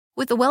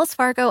With the Wells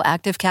Fargo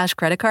Active Cash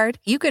Credit Card,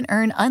 you can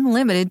earn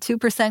unlimited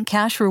 2%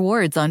 cash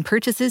rewards on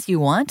purchases you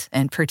want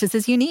and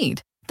purchases you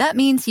need. That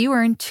means you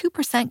earn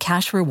 2%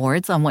 cash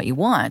rewards on what you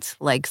want,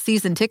 like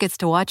season tickets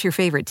to watch your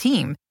favorite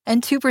team,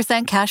 and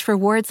 2% cash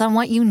rewards on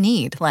what you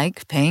need,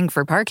 like paying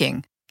for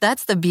parking.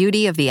 That's the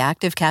beauty of the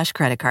Active Cash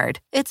Credit Card.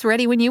 It's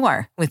ready when you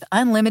are, with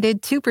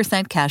unlimited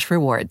 2% cash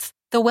rewards.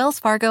 The Wells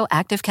Fargo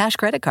Active Cash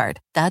Credit Card.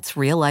 That's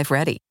real life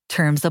ready.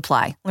 Terms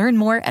apply. Learn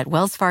more at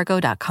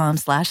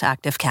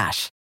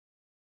wellsfargo.com/activecash.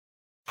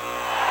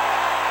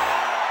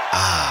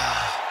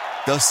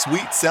 The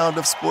sweet sound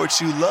of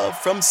sports you love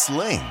from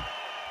Sling.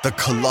 The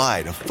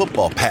collide of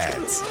football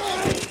pads.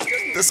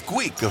 The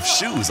squeak of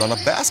shoes on a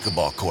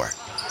basketball court.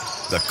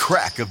 The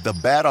crack of the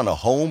bat on a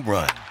home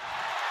run.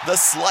 The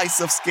slice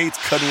of skates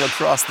cutting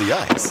across the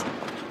ice.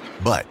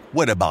 But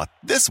what about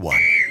this one?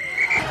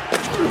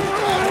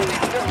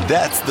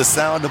 That's the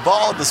sound of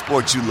all the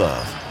sports you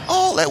love,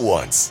 all at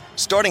once.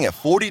 Starting at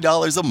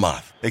 $40 a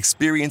month.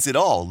 Experience it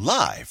all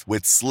live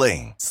with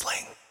Sling.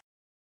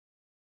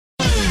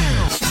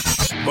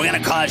 We're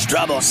going to cause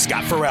trouble.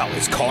 Scott Farrell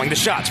is calling the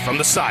shots from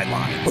the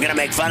sideline. We're going to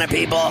make fun of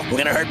people. We're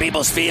going to hurt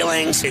people's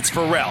feelings. It's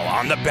Farrell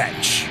on the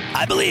bench.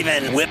 I believe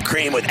in whipped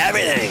cream with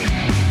everything.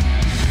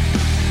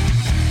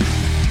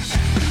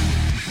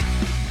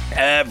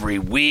 Every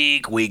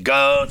week we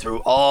go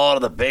through all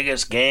of the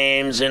biggest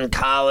games in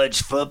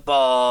college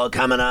football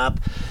coming up.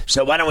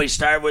 So why don't we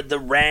start with the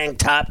ranked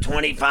top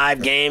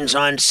 25 games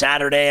on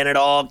Saturday, and it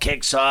all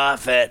kicks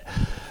off at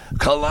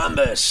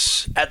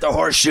Columbus at the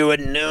Horseshoe at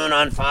noon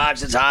on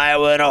Fox. It's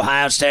Iowa and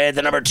Ohio State.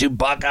 The number 2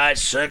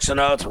 Buckeyes,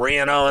 6-0,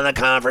 3-0 in the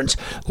conference,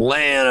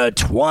 laying a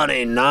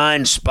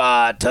 29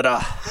 spot to the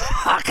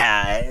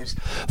Hawkeyes.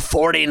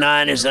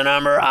 49 is the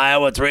number.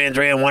 Iowa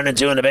 3-3 and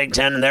 1-2 in the Big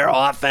Ten, and their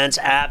offense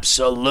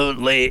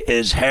absolutely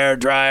is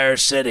hairdryer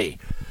city.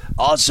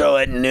 Also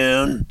at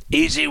noon,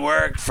 easy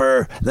work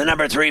for the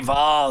number 3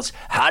 Vols.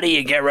 How do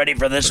you get ready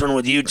for this one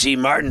with UT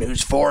Martin,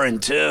 who's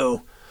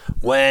 4-2?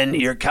 When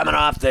you're coming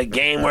off the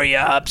game where you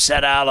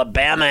upset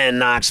Alabama in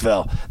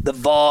Knoxville? The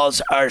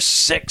Vols are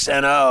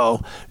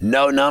 6-0,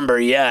 no number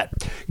yet.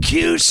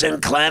 Cuse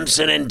and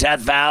Clemson in Death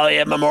Valley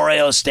at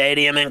Memorial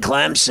Stadium in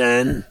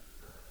Clemson.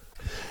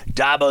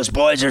 Dabo's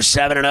boys are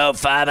 7-0,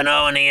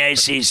 5-0 in the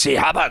ACC.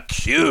 How about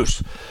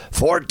Cuse?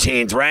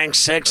 14th, ranked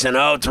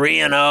 6-0,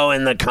 3-0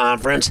 in the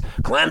conference.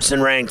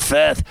 Clemson ranked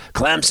 5th.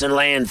 Clemson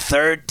laying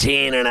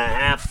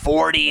 13.5,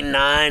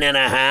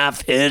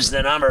 49.5 is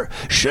the number.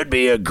 Should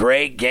be a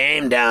great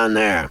game down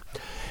there.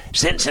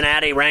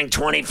 Cincinnati ranked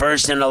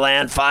 21st in the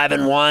land,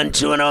 5-1,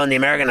 2-0 in the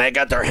American. They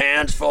got their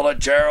hands full at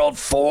Gerald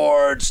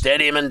Ford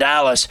Stadium in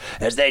Dallas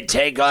as they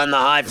take on the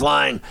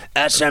high-flying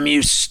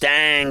SMU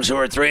Stangs, who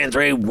are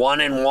 3-3,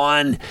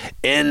 1-1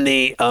 in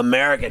the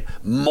American.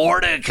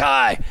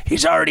 Mordecai,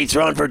 he's already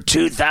thrown for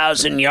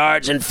 2,000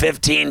 yards and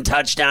 15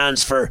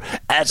 touchdowns for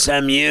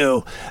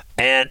SMU.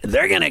 And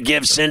they're going to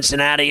give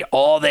Cincinnati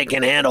all they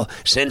can handle.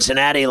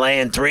 Cincinnati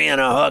laying 3 and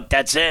a hook.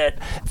 That's it.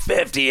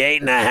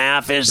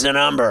 58.5 is the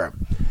number.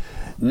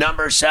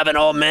 Number 7,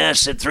 Ole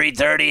Miss at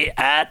 3:30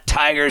 at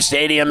Tiger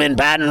Stadium in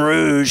Baton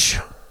Rouge.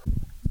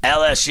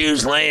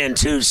 LSU's laying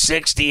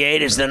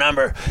 268 is the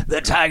number.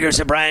 The Tigers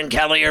of Brian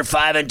Kelly are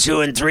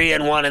 5-2 and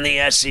 3-1 in the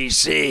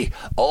SEC.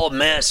 Ole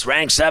Miss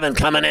ranked 7th,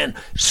 coming in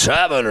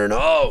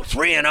 7-0,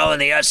 3-0 in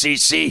the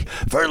SEC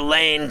for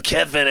Lane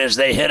Kiffin as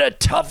they hit a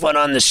tough one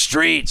on the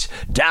streets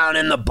down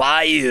in the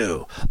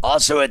Bayou.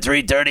 Also at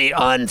 3:30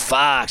 on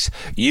Fox,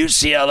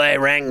 UCLA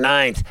ranked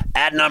 9th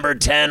at number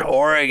 10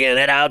 Oregon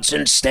at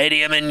Outson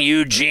Stadium in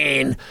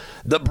Eugene.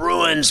 The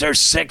Bruins are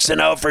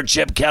 6-0 for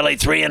Chip Kelly,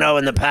 3-0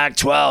 in the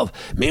Pac-12.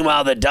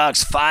 Meanwhile, the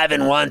Ducks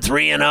 5-1,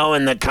 3-0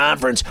 in the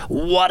conference.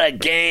 What a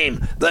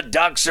game. The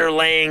Ducks are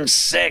laying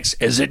 6.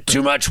 Is it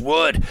too much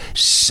wood?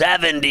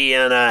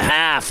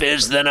 70.5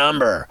 is the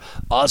number.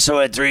 Also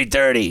at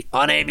 3:30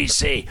 on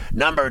ABC,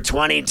 number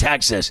 20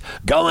 Texas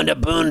going to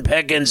Boone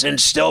Pickens in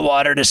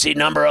Stillwater to see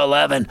number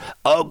 11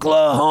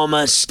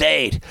 Oklahoma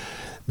State.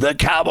 The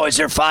Cowboys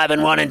are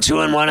 5-1 and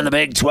 2-1 in the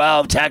Big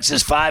 12.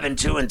 Texas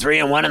 5-2 and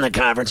 3-1 in the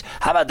conference.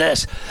 How about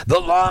this? The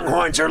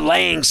Longhorns are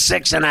laying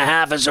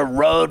 6.5 as a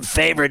road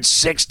favorite.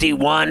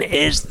 61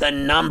 is the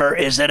number.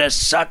 Is it a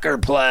sucker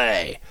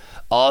play?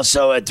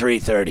 Also at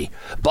 3:30,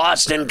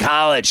 Boston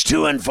College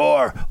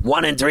 2-4,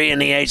 1-3 in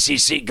the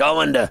ACC,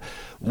 going to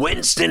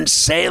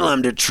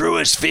Winston-Salem to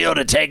Truist Field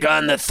to take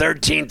on the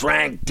 13th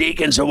ranked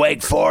Deacons of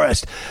Wake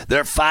Forest.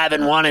 They're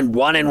 5-1 and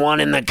 1-1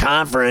 in the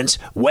conference.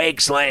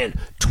 Wake's laying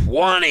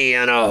 20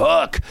 and a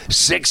hook.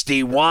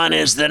 61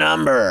 is the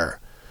number.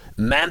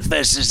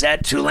 Memphis is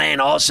at Tulane,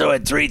 also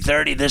at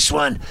 3:30. This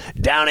one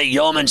down at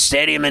Yulman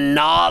Stadium in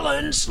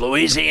Nolens,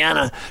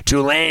 Louisiana.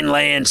 Tulane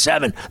laying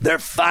 7. They're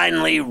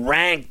finally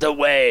ranked, the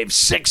Wave,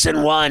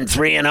 6-1,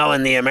 3-0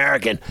 in the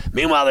American.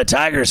 Meanwhile, the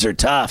Tigers are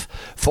tough,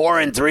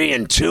 4-3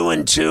 and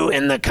 2-2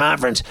 in the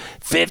conference.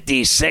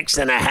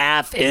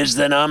 56.5 is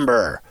the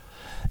number.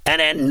 And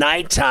at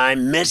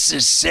nighttime,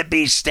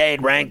 Mississippi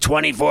State ranked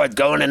 24th,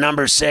 going to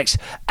number 6,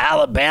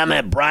 Alabama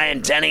at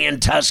Bryant-Denny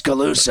in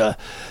Tuscaloosa.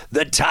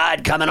 The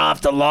Tide coming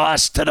off the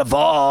loss to the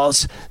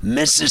Vols.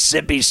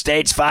 Mississippi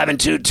State's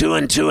 5-2,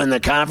 2-2 in the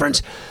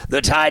conference.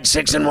 The Tide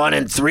 6-1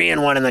 and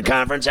 3-1 in the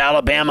conference.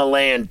 Alabama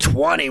laying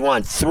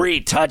 21,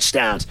 3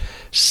 touchdowns,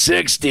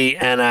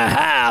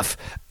 60.5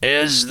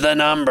 is the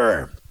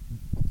number.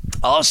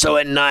 Also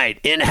at night,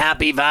 in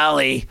Happy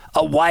Valley, a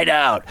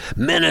whiteout.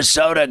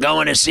 Minnesota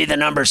going to see the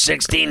number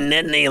 16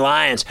 Nittany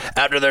Lions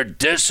after their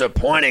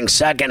disappointing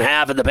second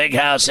half at the Big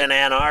House in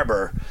Ann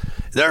Arbor.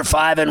 They're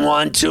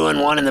 5-1,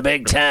 2-1 in the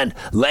Big Ten,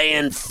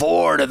 laying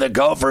 4 to the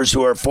Gophers,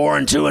 who are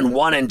 4-2 and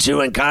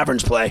 1-2 in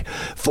conference play.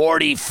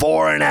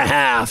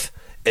 44.5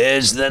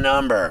 is the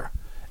number.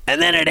 And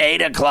then at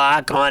 8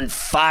 o'clock on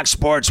Fox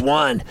Sports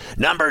 1,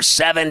 number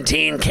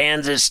 17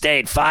 Kansas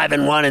State,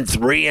 5-1 and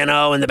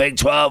 3-0 in the Big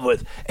 12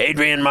 with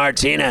Adrian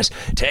Martinez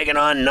taking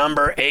on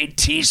number 8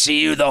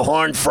 TCU, the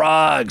Horned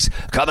Frogs,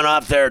 coming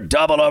off their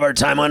double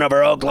overtime win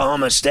over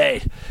Oklahoma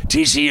State.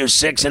 TCU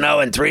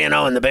 6-0 and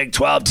 3-0 in the Big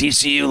 12.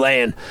 TCU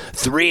laying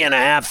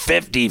 3.5.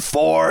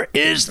 54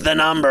 is the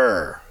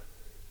number.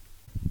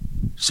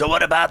 So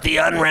what about the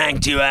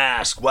unranked, you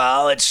ask?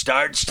 Well, it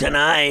starts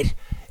tonight.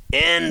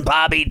 In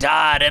Bobby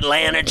Dodd,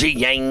 Atlanta, Georgia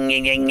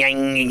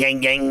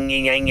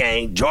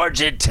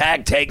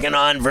Tech taking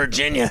on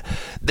Virginia.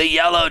 The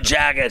Yellow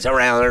Jackets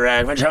around the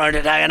rack.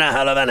 Georgia Tech and a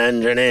hell of an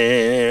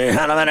engineer,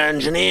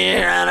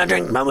 and I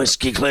drink my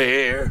whiskey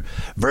clear.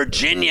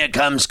 Virginia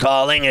comes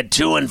calling at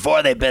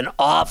 2-4. They've been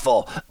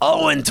awful.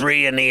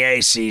 0-3 in the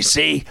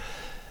ACC.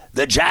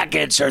 The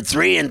Jackets are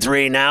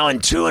 3-3 now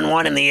and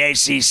 2-1 in the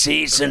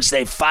ACC since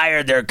they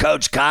fired their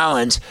coach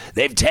Collins.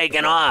 They've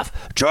taken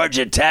off.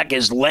 Georgia Tech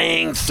is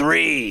laying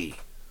 3.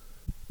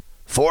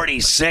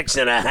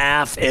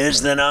 46.5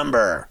 is the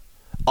number.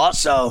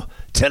 Also,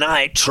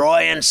 tonight,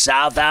 Troy and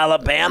South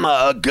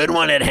Alabama, a good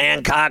one at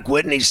Hancock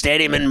Whitney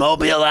Stadium in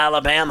Mobile,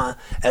 Alabama,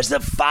 as the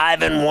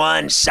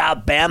 5-1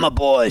 South Bama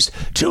boys,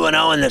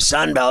 2-0 in the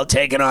Sun Belt,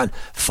 taking on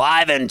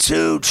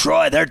 5-2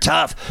 Troy. They're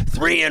tough,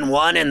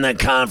 3-1 in the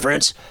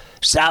conference.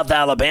 South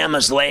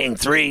Alabama's laying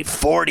 3,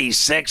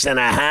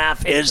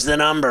 46.5 is the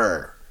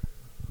number.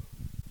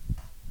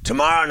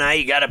 Tomorrow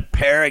night, you got a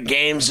pair of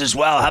games as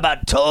well. How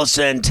about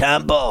Tulsa and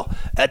Temple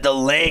at the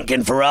Link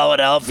in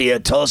Philadelphia?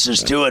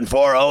 Tulsa's 2-4,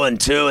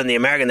 0-2 in the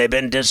American. They've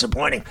been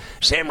disappointing.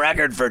 Same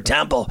record for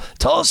Temple.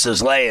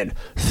 Tulsa's laying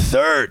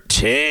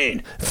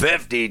 13,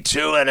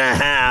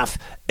 52.5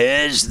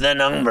 is the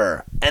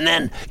number. And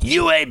then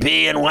UAB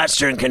in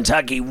Western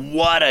Kentucky.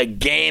 What a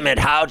game at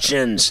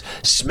Houchins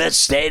Smith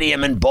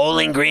Stadium in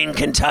Bowling Green,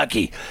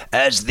 Kentucky,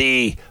 as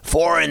the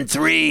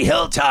 4-3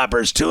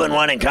 Hilltoppers,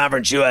 2-1 in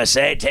Conference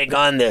USA, take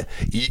on the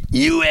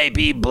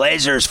UAB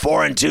Blazers,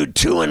 4-2,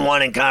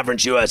 2-1 in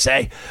Conference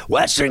USA.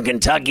 Western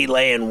Kentucky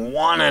laying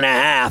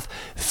 1.5,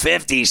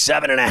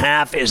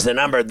 57.5 is the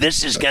number.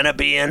 This is going to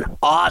be an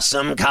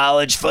awesome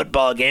college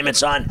football game.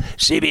 It's on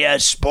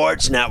CBS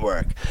Sports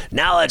Network.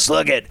 Now let's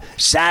look at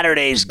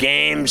Saturday's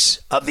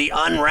games of the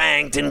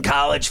unranked in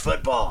college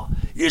football.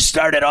 You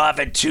started off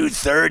at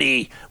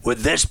 2:30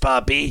 with this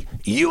puppy,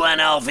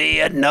 UNLV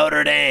at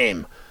Notre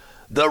Dame.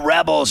 The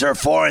Rebels are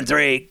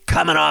 4-3,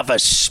 coming off a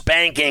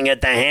spanking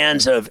at the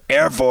hands of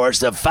Air Force.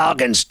 The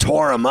Falcons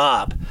tore them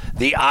up.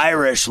 The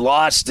Irish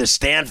lost to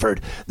Stanford.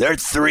 They're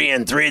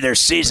 3-3. Their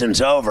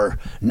season's over.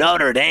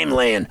 Notre Dame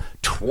laying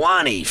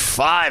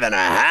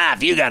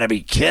 25.5. You got to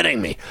be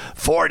kidding me.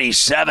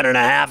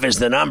 47.5 is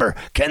the number.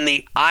 Can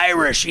the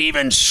Irish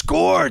even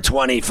score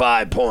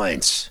 25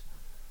 points?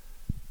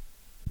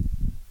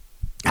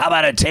 How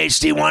about a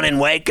tasty one in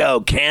Waco?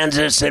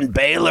 Kansas and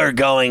Baylor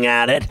going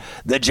at it.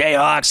 The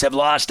Jayhawks have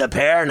lost a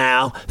pair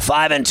now.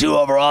 5-2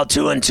 overall,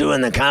 2-2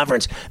 in the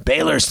conference.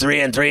 Baylor's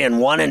 3-3 and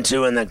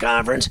 1-2 in the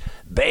conference.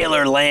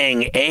 Baylor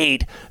laying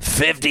 8,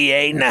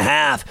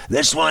 58.5.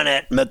 This one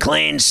at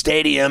McLean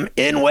Stadium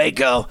in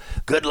Waco.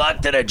 Good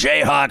luck to the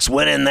Jayhawks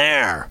winning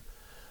there.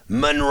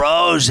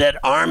 Monroe's at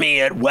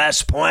Army at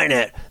West Point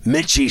at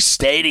Mitchie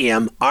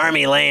Stadium.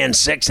 Army laying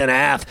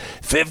 6.5,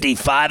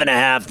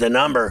 55.5 the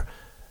number.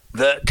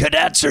 The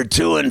Cadets are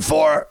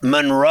 2-4.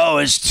 Monroe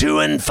is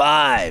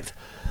 2-5.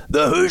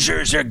 The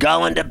Hoosiers are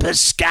going to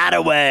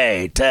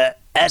Piscataway to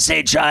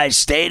SHI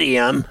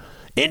Stadium.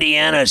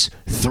 Indiana's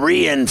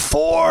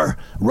 3-4.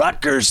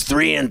 Rutgers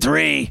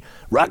 3-3.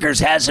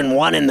 Rutgers hasn't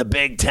won in the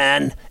Big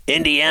Ten.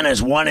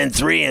 Indiana's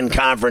 1-3 in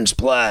conference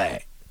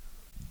play.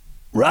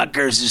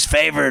 Rutgers is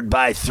favored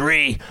by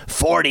 3.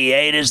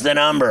 48 is the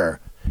number.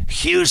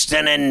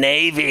 Houston and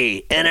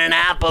Navy in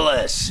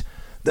Annapolis.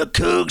 The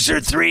Cougs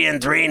are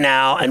 3-3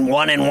 now and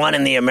 1-1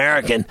 in the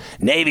American.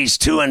 Navy's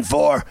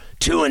 2-4,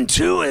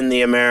 2-2 in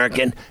the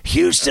American.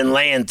 Houston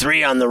laying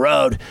 3 on the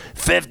road.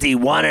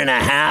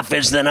 51.5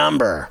 is the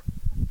number.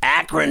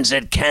 Akron's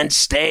at Kent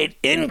State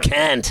in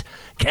Kent.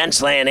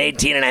 Kent's laying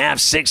 18.5,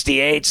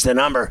 68's the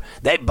number.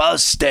 They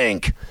both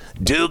stink.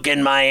 Duke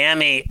and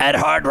Miami at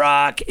Hard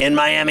Rock in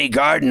Miami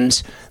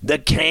Gardens. The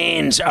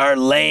Canes are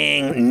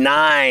laying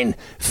 9.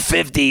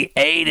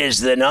 58 is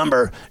the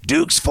number.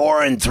 Duke's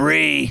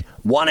 4-3,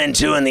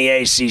 1-2 in the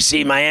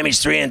ACC.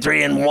 Miami's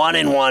 3-3 and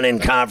 1-1 in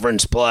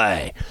conference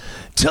play.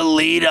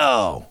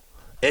 Toledo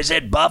is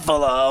at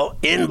Buffalo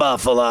in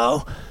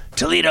Buffalo.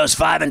 Toledo's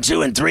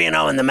 5-2 and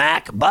 3-0 in the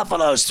MAC.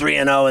 Buffalo's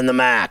 3-0 in the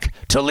MAC.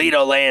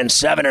 Toledo laying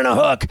 7 and a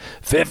hook.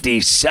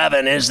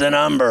 57 is the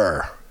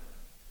number.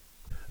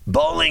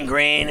 Bowling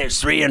Green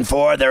is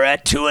 3-4. They're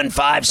at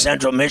 2-5.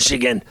 Central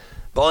Michigan.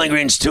 Bowling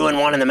Green's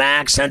 2-1 in the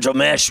MAC. Central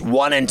Mich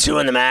 1-2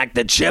 in the MAC.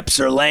 The Chips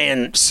are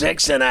laying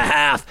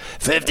 6.5.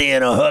 50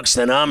 and a hook's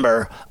the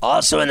number.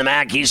 Also in the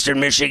MAC, Eastern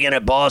Michigan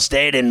at Ball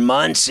State and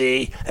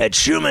Muncie at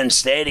Schumann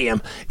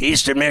Stadium.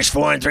 Eastern Mich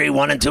 4-3,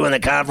 1-2 in the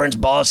conference.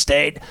 Ball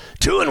State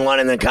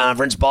 2-1 in the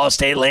conference. Ball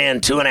State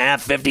laying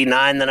 2.5.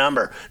 59 the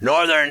number.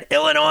 Northern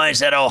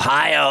Illinois at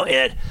Ohio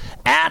at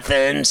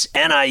Athens.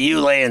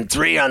 NIU laying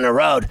 3 on the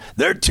road.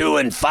 They're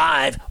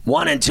 2-5,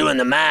 1-2 in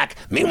the MAC.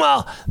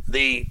 Meanwhile,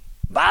 the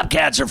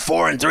Bobcats are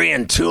 4-3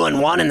 and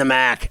 2-1 in the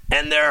MAC,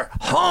 and they're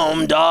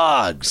home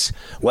dogs.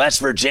 West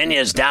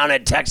Virginia's down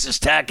at Texas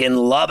Tech in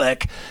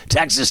Lubbock.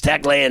 Texas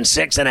Tech laying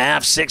 6.5,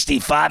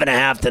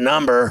 65.5 the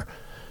number.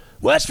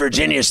 West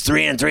Virginia's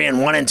 3-3 and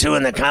 1-2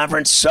 in the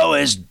conference. So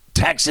is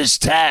Texas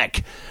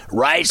Tech.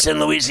 Rice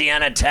and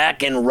Louisiana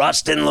Tech in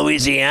Ruston,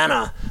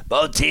 Louisiana.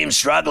 Both teams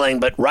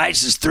struggling, but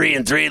Rice is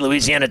 3-3,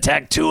 Louisiana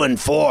Tech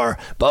 2-4.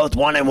 Both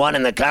 1-1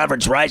 in the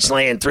conference. Rice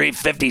laying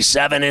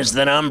 357 is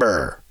the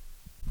number.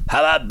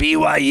 How about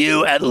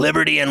BYU at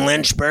Liberty in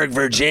Lynchburg,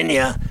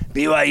 Virginia?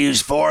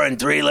 BYU's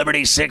 4-3,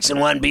 Liberty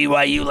 6-1,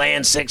 BYU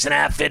laying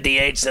 6.5,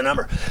 58's the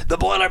number. The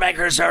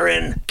Boilermakers are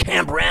in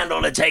Camp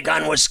Randall to take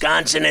on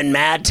Wisconsin in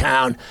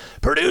Madtown.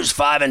 Purdue's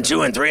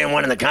 5-2 and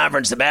 3-1 in the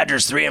conference. The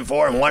Badgers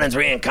 3-4 and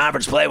 1-3 in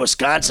conference play.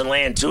 Wisconsin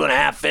laying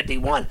 2.5,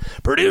 51.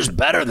 Purdue's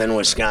better than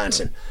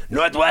Wisconsin.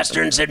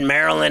 Northwestern's at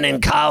Maryland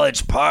in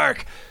College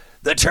Park.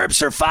 The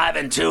Terps are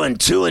 5-2 and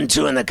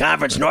 2-2 in the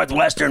conference.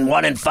 Northwestern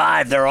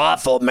 1-5. They're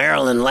awful.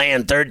 Maryland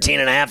laying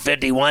 13.5.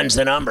 51's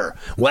the number.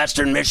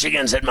 Western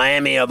Michigan's at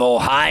Miami of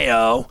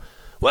Ohio.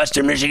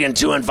 Western Michigan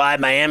 2-5.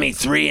 Miami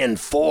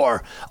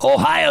 3-4.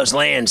 Ohio's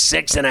laying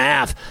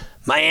 6.5.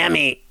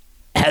 Miami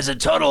has a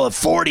total of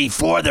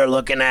 44 they're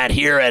looking at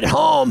here at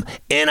home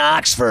in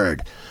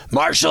Oxford.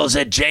 Marshall's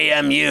at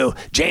JMU.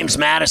 James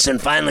Madison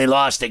finally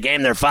lost a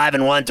game. They're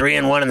 5-1,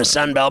 3-1 in the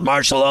Sun Belt.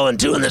 Marshall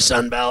 0-2 in the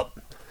Sun Belt.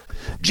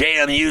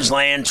 JMU's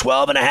laying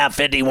 12.5,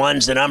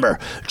 51's the number.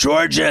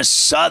 Georgia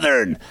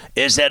Southern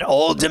is at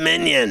Old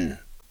Dominion.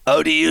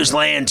 ODU's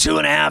laying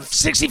 2.5,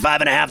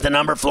 65.5 the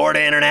number.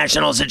 Florida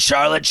International's at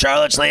Charlotte.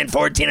 Charlotte's laying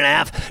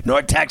 14.5.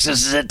 North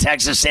Texas is at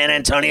Texas San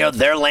Antonio.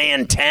 They're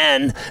laying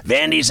 10.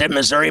 Vandy's at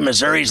Missouri.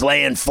 Missouri's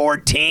laying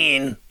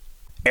 14.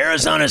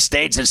 Arizona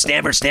State's at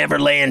Stanford.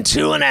 Stanford laying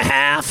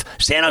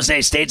 2.5. San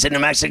Jose State's at New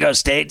Mexico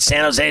State.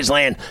 San Jose's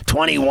laying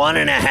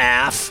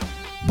 21.5.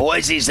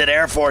 Boise's at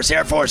Air Force.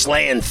 Air Force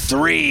laying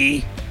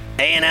 3.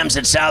 A&M's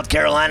at South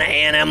Carolina.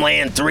 A&M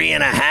laying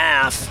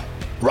 3.5.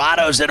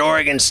 Rado's at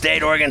Oregon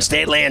State. Oregon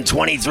State laying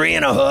 23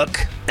 and a hook.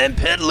 And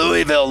Pitt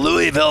Louisville.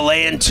 Louisville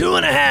laying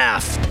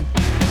 2.5.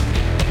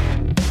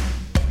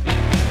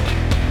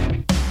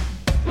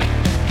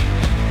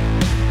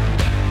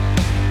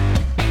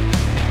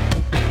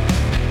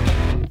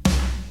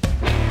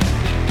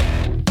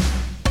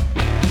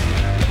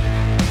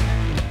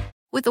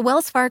 With the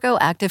Wells Fargo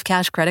Active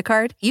Cash Credit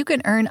Card, you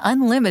can earn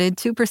unlimited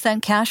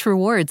 2% cash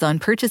rewards on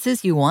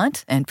purchases you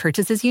want and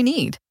purchases you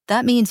need.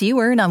 That means you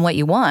earn on what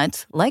you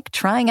want, like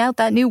trying out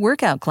that new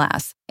workout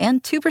class,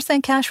 and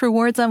 2% cash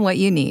rewards on what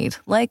you need,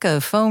 like a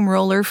foam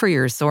roller for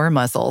your sore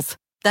muscles.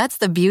 That's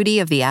the beauty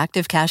of the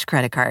Active Cash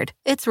Credit Card.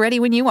 It's ready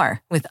when you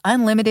are, with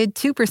unlimited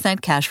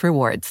 2% cash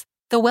rewards.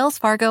 The Wells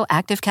Fargo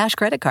Active Cash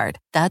Credit Card.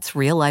 That's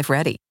real life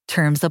ready.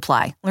 Terms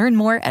apply. Learn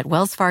more at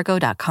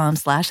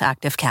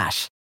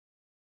wellsfargo.com/activecash.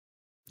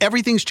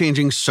 Everything's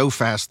changing so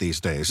fast these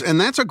days, and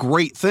that's a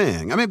great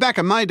thing. I mean, back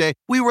in my day,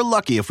 we were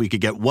lucky if we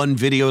could get one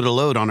video to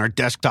load on our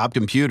desktop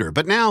computer.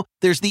 But now,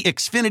 there's the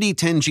Xfinity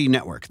 10G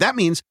network. That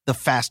means the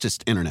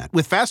fastest internet,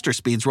 with faster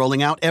speeds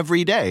rolling out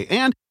every day,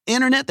 and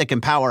internet that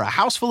can power a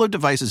house full of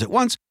devices at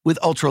once with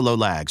ultra-low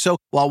lag. So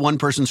while one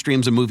person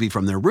streams a movie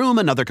from their room,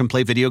 another can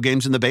play video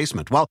games in the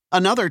basement, while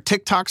another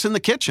TikToks in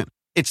the kitchen.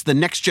 It's the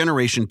next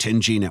generation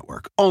 10G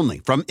network, only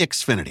from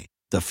Xfinity.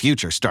 The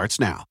future starts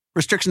now.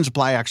 Restrictions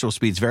apply. Actual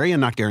speeds vary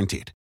and not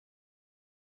guaranteed.